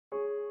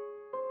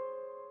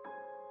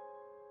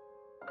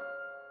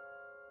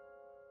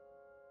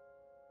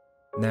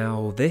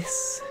Now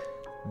this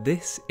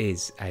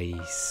is a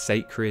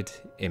sacred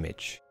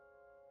image.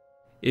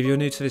 If you're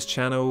new to this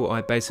channel, I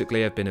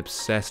basically have been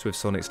obsessed with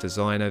Sonic's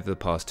design over the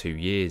past 2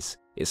 years.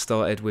 It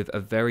started with a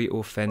very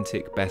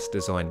authentic best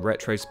design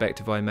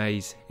retrospective I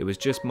made. It was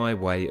just my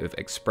way of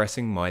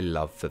expressing my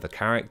love for the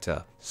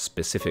character,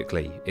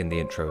 specifically in the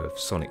intro of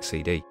Sonic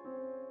CD.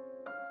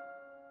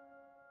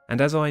 And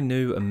as I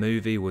knew a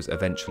movie was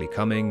eventually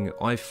coming,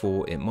 I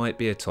thought it might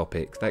be a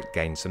topic that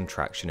gained some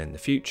traction in the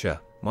future.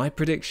 My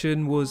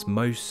prediction was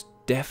most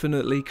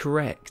definitely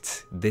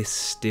correct. This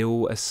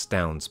still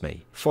astounds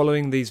me.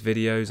 Following these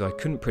videos, I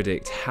couldn't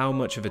predict how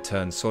much of a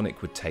turn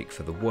Sonic would take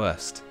for the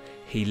worst.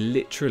 He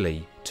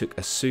literally took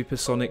a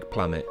supersonic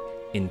plummet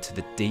into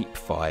the deep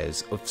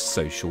fires of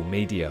social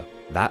media.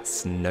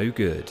 That's no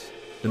good.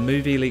 The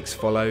movie leaks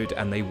followed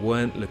and they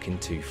weren't looking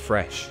too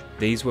fresh.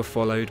 These were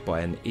followed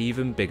by an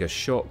even bigger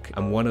shock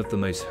and one of the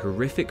most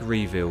horrific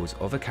reveals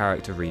of a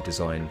character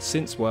redesign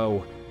since,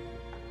 well,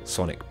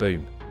 Sonic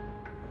Boom.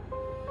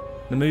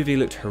 The movie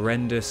looked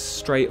horrendous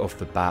straight off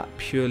the bat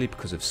purely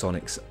because of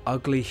Sonic's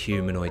ugly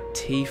humanoid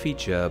teethy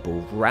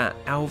gerbil rat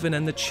Alvin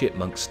and the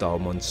chipmunk style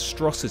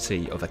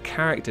monstrosity of a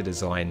character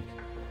design,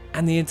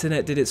 and the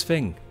internet did its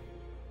thing.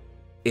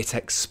 It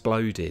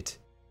exploded.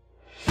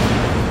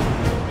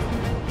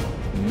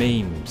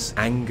 Memes,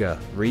 anger,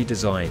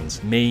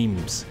 redesigns,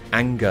 memes,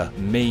 anger,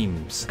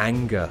 memes,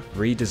 anger,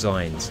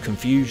 redesigns,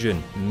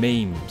 confusion,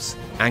 memes,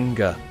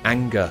 anger,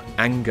 anger,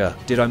 anger.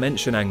 Did I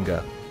mention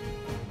anger?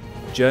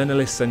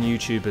 Journalists and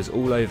YouTubers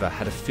all over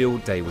had a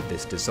field day with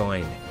this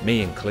design,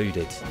 me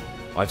included.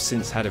 I've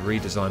since had a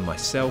redesign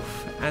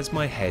myself, as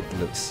my head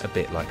looks a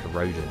bit like a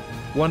rodent.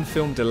 One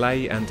film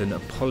delay and an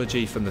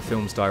apology from the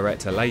film's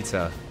director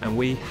later, and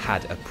we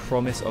had a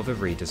promise of a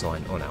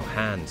redesign on our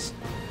hands.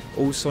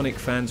 All Sonic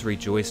fans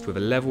rejoiced with a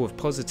level of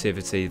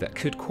positivity that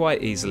could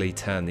quite easily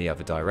turn the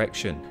other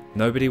direction.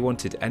 Nobody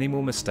wanted any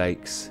more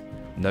mistakes,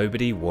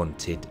 nobody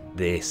wanted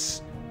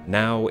this.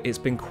 Now, it's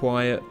been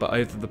quiet, but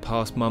over the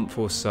past month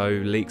or so,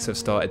 leaks have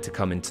started to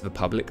come into the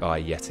public eye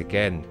yet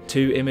again.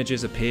 2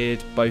 images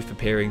appeared, both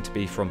appearing to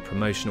be from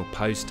promotional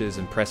posters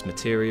and press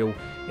material,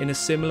 in a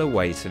similar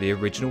way to the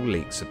original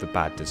leaks of the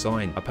bad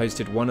design. I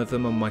posted one of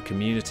them on my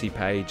community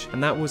page,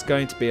 and that was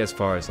going to be as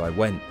far as I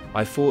went.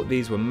 I thought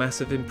these were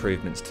massive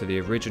improvements to the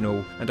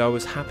original, and I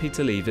was happy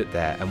to leave it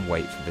there and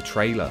wait for the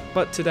trailer.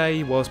 But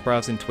today, whilst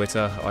browsing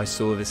Twitter, I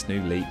saw this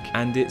new leak,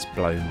 and it's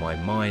blown my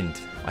mind.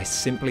 I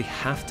simply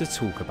have to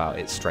talk about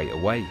it straight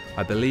away.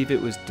 I believe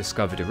it was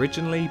discovered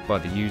originally by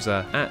the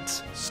user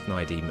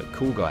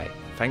 @SnidyMcCoolGuy.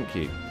 Thank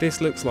you.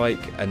 This looks like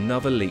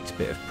another leaked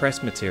bit of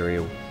press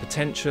material.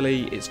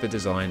 Potentially it's the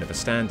design of a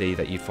standee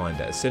that you'd find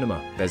at a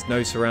cinema. There's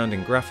no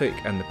surrounding graphic,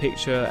 and the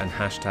picture and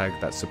hashtag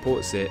that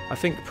supports it I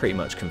think pretty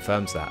much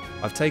confirms that.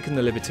 I've taken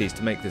the liberties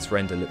to make this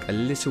render look a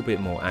little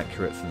bit more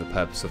accurate for the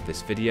purpose of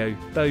this video,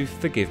 though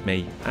forgive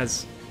me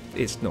as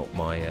it's not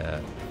my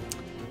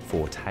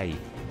forte.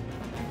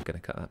 I'm gonna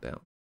cut that bit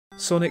out.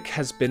 Sonic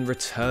has been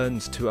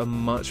returned to a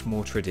much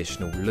more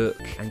traditional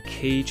look, and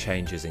key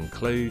changes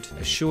include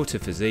a shorter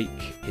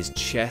physique, his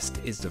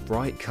chest is the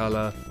right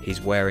colour, he's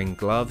wearing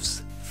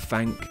gloves,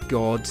 thank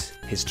God,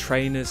 his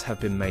trainers have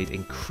been made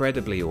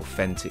incredibly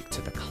authentic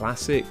to the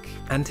classic,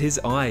 and his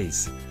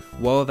eyes.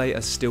 While they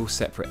are still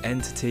separate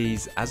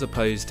entities, as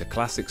opposed to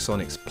classic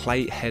Sonic's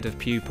plate head of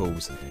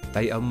pupils,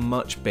 they are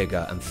much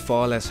bigger and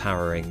far less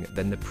harrowing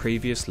than the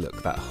previous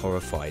look that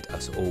horrified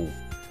us all.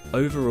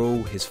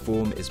 Overall, his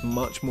form is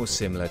much more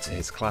similar to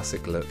his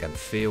classic look and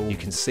feel. You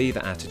can see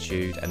the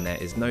attitude, and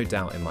there is no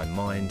doubt in my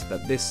mind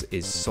that this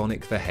is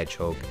Sonic the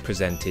Hedgehog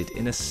presented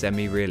in a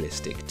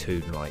semi-realistic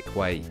toon-like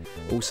way.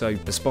 Also,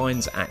 the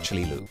spines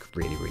actually look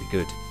really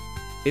good.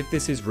 If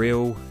this is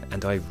real,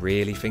 and I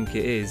really think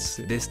it is,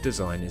 this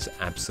design is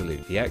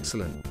absolutely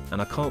excellent,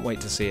 and I can't wait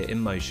to see it in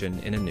motion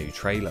in a new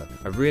trailer.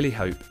 I really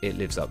hope it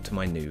lives up to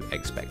my new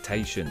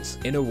expectations.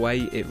 In a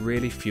way, it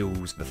really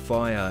fuels the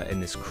fire in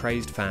this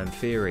crazed fan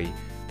theory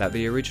that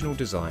the original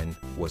design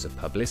was a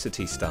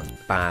publicity stunt,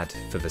 bad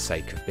for the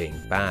sake of being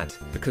bad,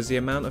 because the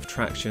amount of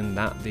traction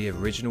that the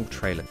original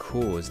trailer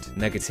caused,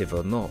 negative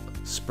or not,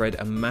 spread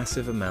a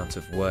massive amount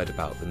of word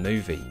about the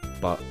movie,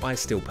 but I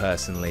still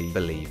personally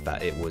believe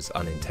that it was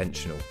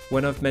unintentional.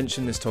 When I've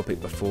mentioned this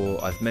topic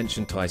before, I've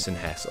mentioned Tyson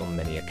Hesse on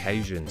many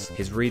occasions.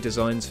 His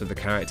redesigns for the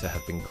character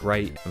have been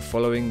great, and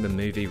following the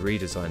movie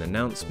redesign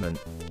announcement,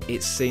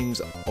 it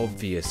seems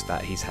obvious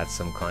that he's had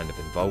some kind of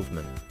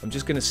involvement. I'm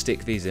just going to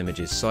stick these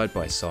images side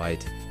by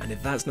side, and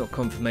if that's not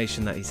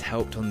confirmation that he's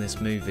helped on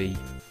this movie,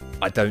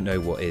 I don't know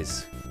what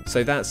is.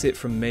 So that's it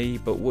from me,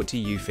 but what do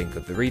you think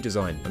of the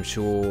redesign? I'm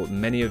sure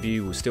many of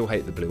you will still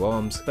hate the blue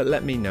arms, but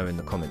let me know in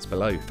the comments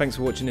below. Thanks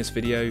for watching this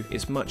video,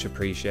 it's much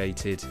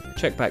appreciated.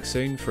 Check back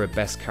soon for a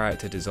best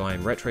character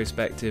design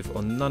retrospective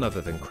on none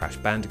other than Crash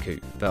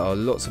Bandicoot. There are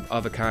lots of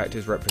other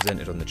characters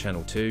represented on the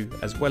channel too,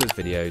 as well as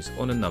videos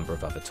on a number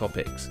of other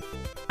topics.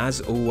 As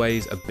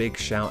always, a big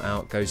shout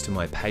out goes to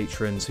my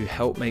patrons who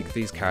help make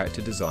these character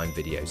design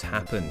videos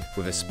happen,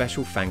 with a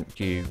special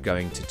thank you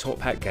going to Top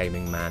Hat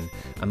Gaming Man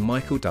and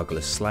Michael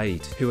Douglas Slayer.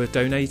 played, who are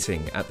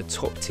donating at the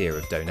top tier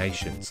of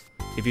donations.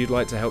 If you'd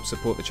like to help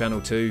support the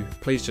channel too,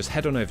 please just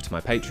head on over to my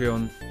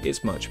Patreon,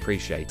 it's much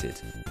appreciated.